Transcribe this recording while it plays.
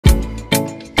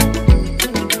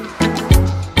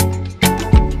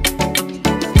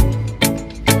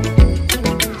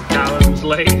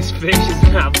latest fish is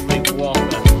an absolute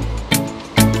whopper.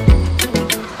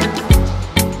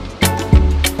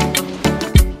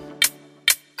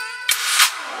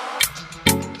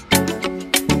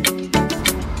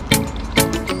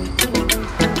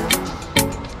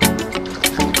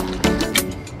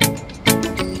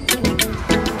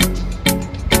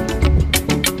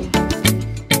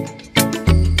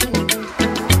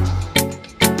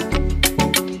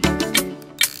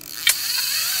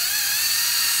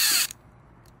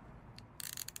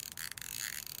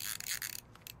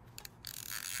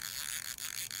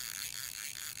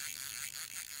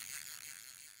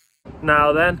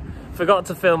 Now then, forgot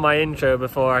to film my intro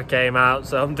before I came out,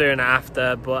 so I'm doing it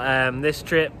after, but this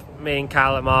trip me and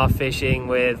Callum are fishing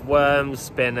with worms,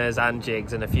 spinners and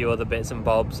jigs and a few other bits and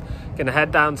bobs. Gonna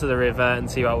head down to the river and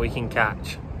see what we can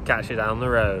catch it down the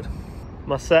road.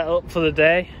 My setup for the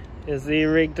day is the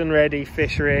rigged and ready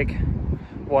fish rig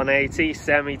 180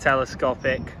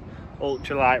 semi-telescopic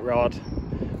ultralight rod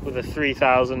with a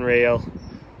 3000 reel.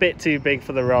 Bit too big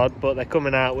for the rod, but they're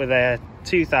coming out with a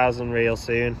 2000 reel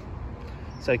soon.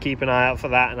 So keep an eye out for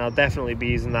that, and I'll definitely be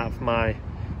using that for my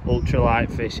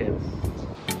ultralight fishing.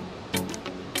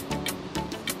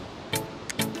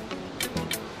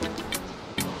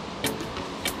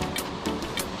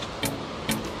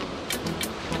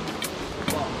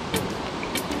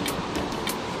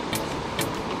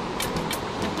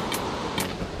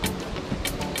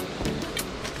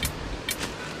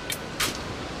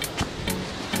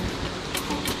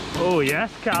 Oh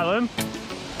yes, Callum.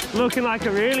 Looking like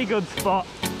a really good spot.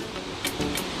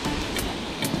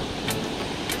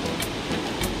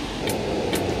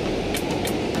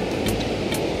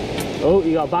 Oh,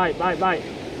 you got a bite.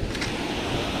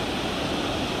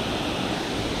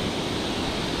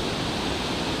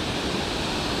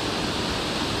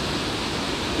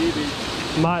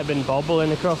 Might have been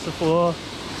bobbling across the floor.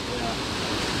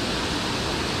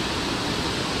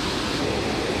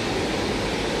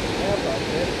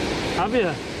 Have you?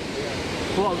 Yeah.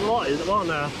 What on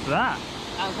earth is that?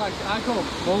 That's like, I call it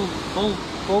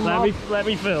bull Let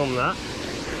me film that.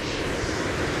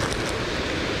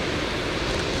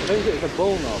 I think it's a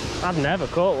bull knob. I've never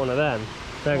caught one of them.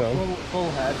 Hang on. Bull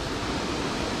head.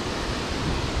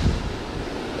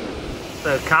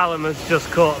 So Callum has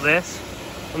just caught this.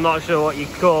 I'm not sure what you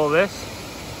call this.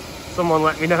 Someone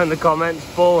let me know in the comments.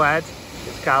 Bullhead.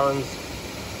 It's Callum's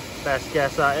best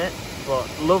guess at it. But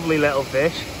lovely little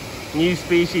fish. New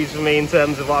species for me in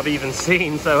terms of what I've even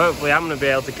seen. So hopefully I'm going to be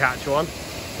able to catch one.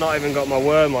 Not even got my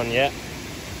worm on yet.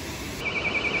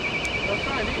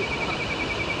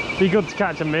 Be good to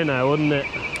catch a minnow, wouldn't it?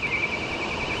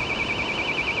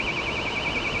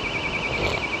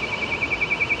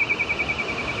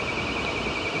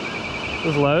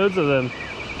 There's loads of them.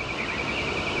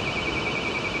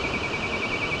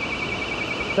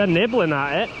 They're nibbling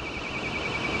at it.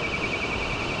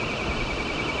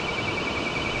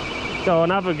 Go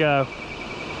on, have a go.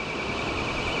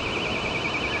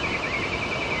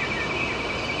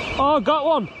 Oh, got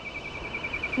one.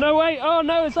 No, wait. Oh,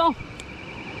 no, it's off.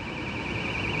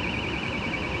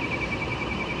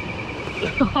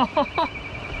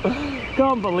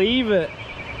 Can't believe it.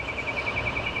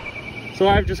 So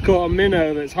I've just caught a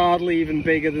minnow that's hardly even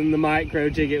bigger than the micro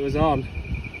jig it was on.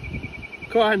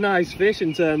 Quite a nice fish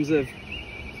in terms of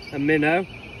a minnow.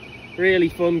 Really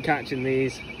fun catching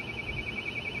these.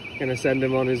 Gonna send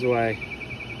him on his way.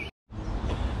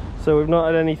 So we've not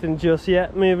had anything just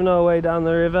yet, moving our way down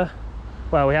the river.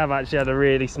 Well, we have actually had a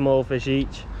really small fish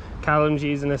each. Callum's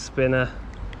using a spinner,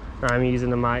 I'm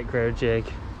using a micro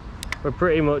jig. We're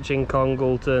pretty much in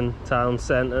Congleton town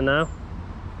centre now.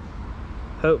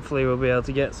 Hopefully we'll be able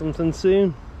to get something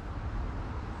soon.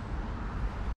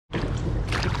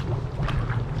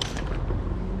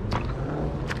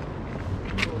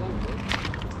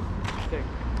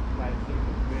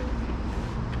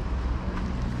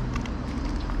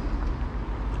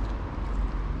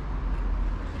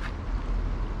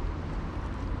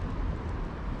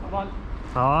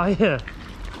 Oh yeah.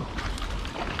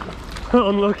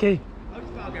 Unlucky.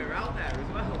 I'll go around there as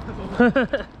well.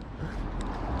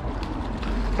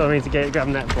 So I need to grab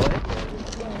net for it.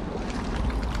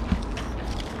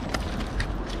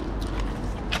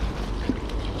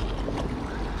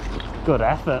 Good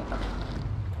effort.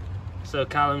 So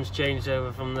Callum's changed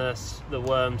over from the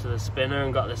worm to the spinner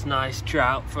and got this nice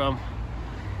trout from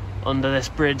under this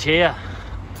bridge here.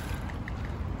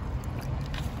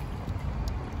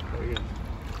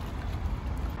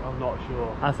 I'm not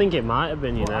sure. I think it might have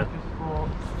been, you know. I just thought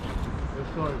it was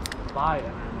going to bite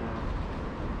and then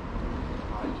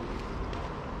I just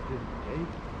didn't eat.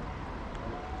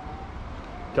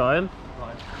 Got him?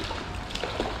 Right.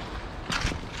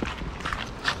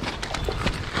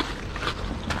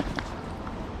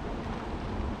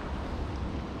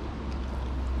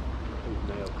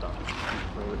 nail cut.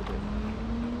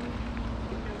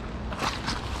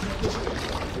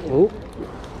 Oh,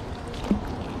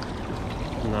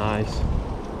 nice.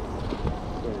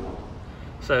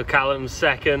 So Callum's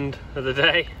second of the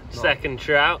day, second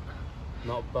trout.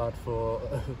 Not bad for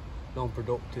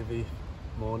non-productive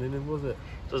morning, was it?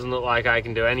 Doesn't look like I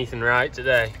can do anything right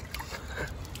today.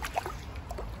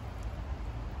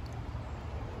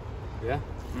 Yeah?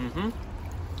 Mm-hmm.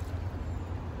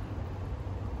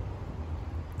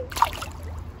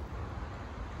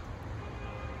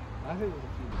 I think there's a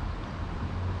few.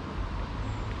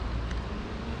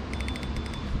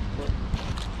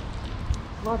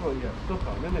 Mad what you get stuck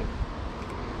on, isn't it?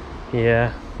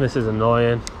 Yeah, this is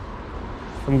annoying.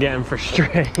 I'm getting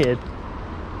frustrated.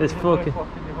 This fucking Can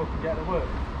you hook and get to work?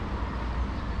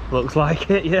 looks like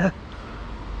it, yeah.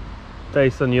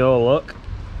 Based on your luck.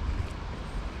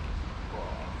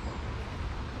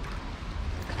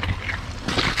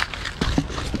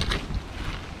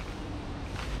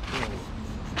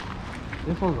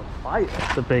 This one's a fight.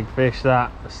 It's a big fish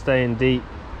that, staying deep.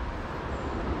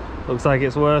 Looks like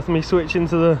it's worth me switching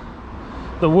to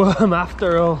the worm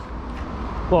after all.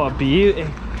 What a beauty.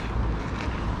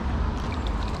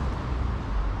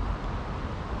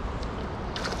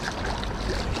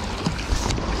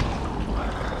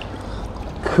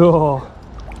 Cool.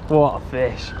 What a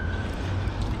fish.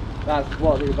 That's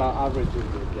what it's about average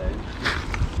in this game.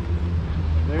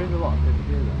 There is a lot of fish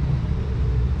in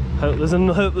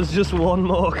there. Hope there's just one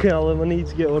more, Callum. I need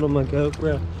to get one on my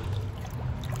GoPro.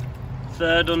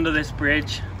 Third under this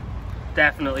bridge.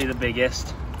 Definitely the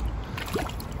biggest.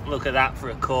 Look at that for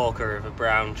a corker of a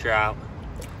brown trout.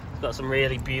 It's got some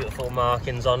really beautiful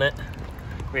markings on it.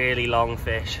 Really long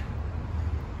fish.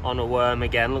 On a worm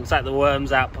again. Looks like the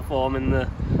worm's outperforming the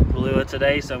lure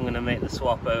today, so I'm going to make the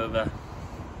swap over.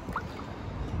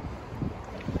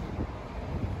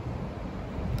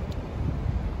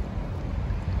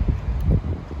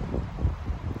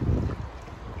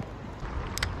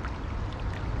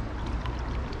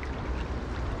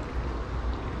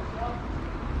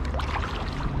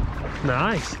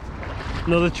 Nice.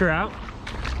 Another trout.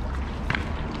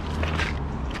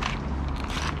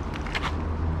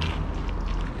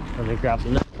 Let me grab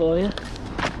the net for you.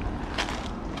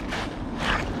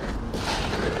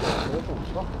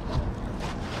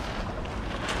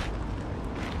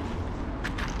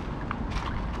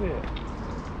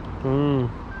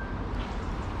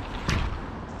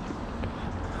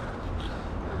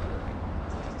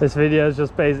 This video is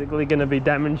just basically going to be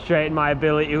demonstrating my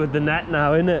ability with the net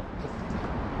now, isn't it?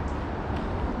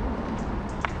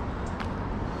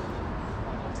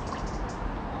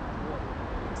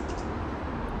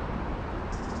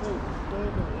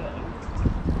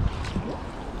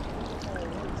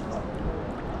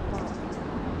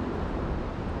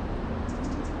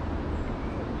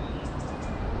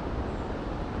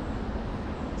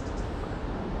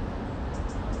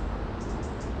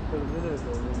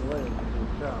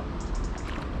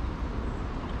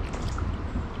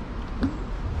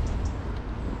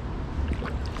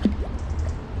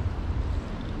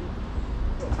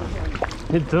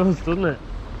 It does, doesn't it?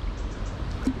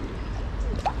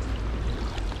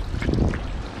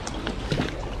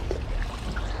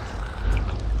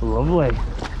 Lovely.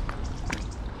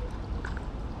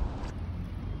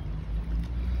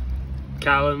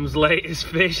 Callum's latest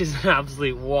fish is an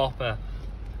absolute whopper.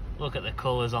 Look at the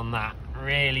colours on that.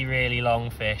 Really, really long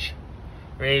fish.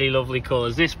 Really lovely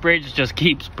colours. This bridge just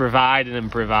keeps providing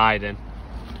and providing.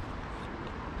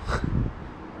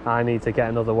 I need to get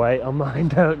another weight on mine,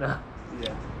 don't I?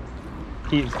 Yeah.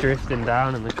 Keeps drifting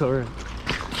down in the current.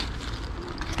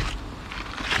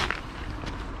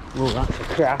 Oh, that's a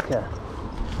cracker.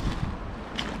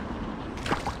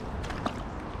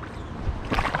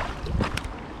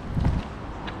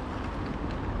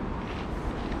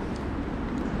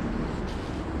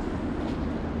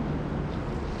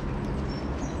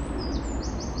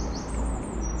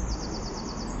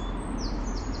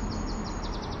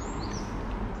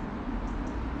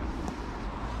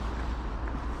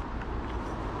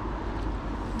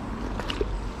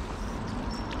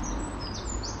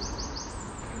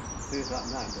 Sees that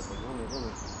net up and running, doesn't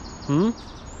it?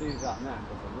 Sees that net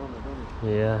up and running, doesn't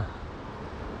it? Yeah.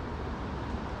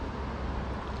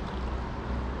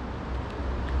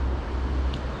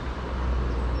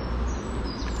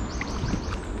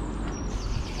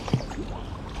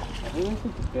 I think this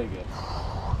is the biggest.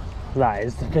 That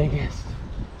is the biggest.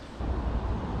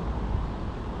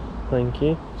 Thank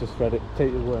you. Just thread it,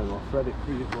 take the worm off, thread it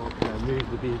through your hook and then move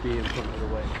the BB in front of the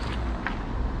weight.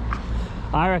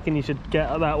 I reckon you should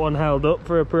get that one held up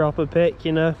for a proper pick,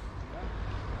 you know.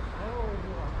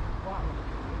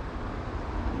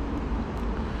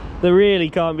 There really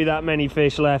can't be that many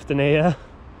fish left in here.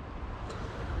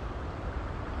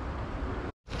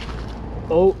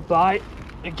 Oh, bite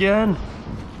again.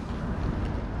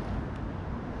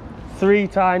 3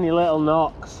 tiny little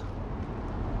knocks.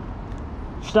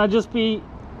 Should I just be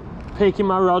picking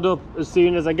my rod up as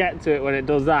soon as I get to it when it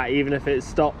does that, even if it's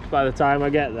stopped by the time I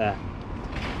get there?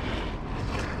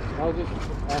 I'll just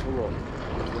have a look.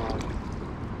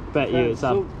 Bet you it's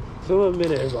up. Some are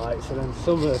minnow bites and then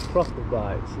some are proper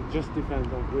bites. It just depends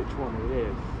on which one it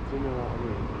is. Do you know what I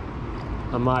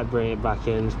mean? I might bring it back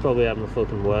in. It's probably having a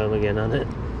fucking worm again on it.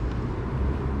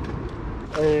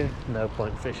 No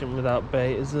point fishing without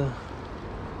bait, is there?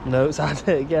 No, it's had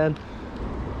it again.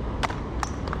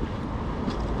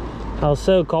 I was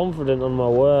so confident on my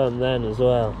worm then as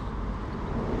well.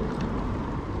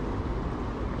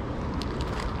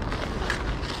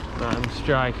 I'm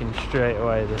striking straight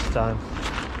away this time.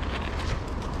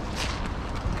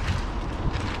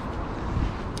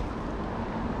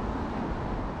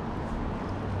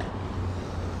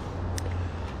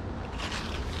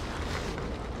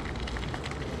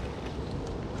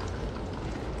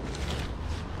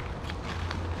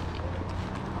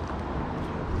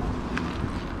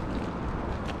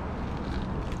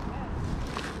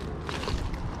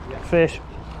 Fish.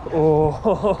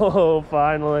 Oh,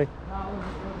 finally.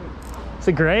 It's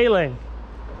a grayling.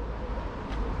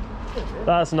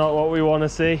 That's not what we want to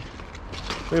see.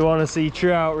 We want to see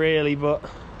trout really, but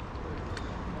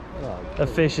a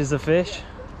fish is a fish.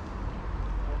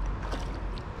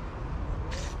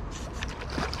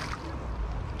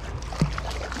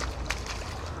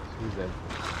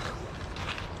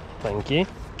 Thank you.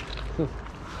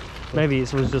 Maybe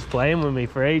it was just playing with me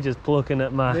for ages, plucking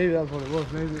at my... Maybe that's what it was.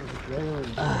 Maybe it was a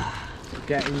grayling.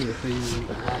 Getting you so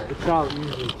the trout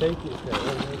usually take it straight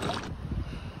away.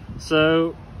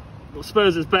 So, I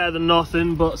suppose it's better than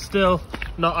nothing, but still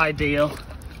not ideal.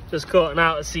 Just caught an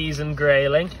out-of-season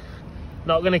grayling.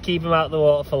 Not going to keep him out of the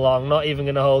water for long. Not even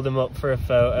going to hold him up for a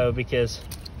photo because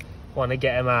I want to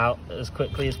get him out as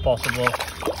quickly as possible.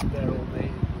 They're all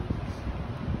mated.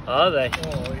 Are they?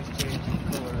 Oh, he's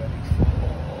changing colour already.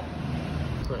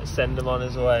 Let's send him on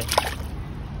his way.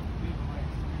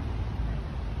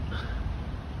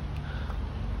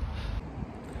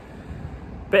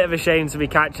 Bit of a shame to be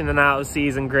catching an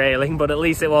out-of-season grayling, but at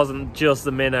least it wasn't just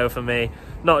the minnow for me.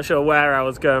 Not sure where I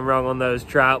was going wrong on those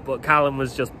trout, but Callum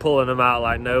was just pulling them out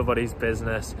like nobody's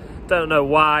business. Don't know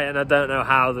why, and I don't know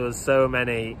how there was so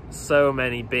many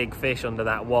big fish under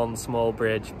that one small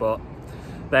bridge, but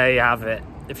there you have it.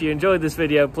 If you enjoyed this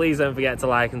video, please don't forget to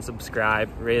like and subscribe.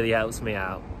 It really helps me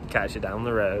out. Catch you down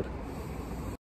the road.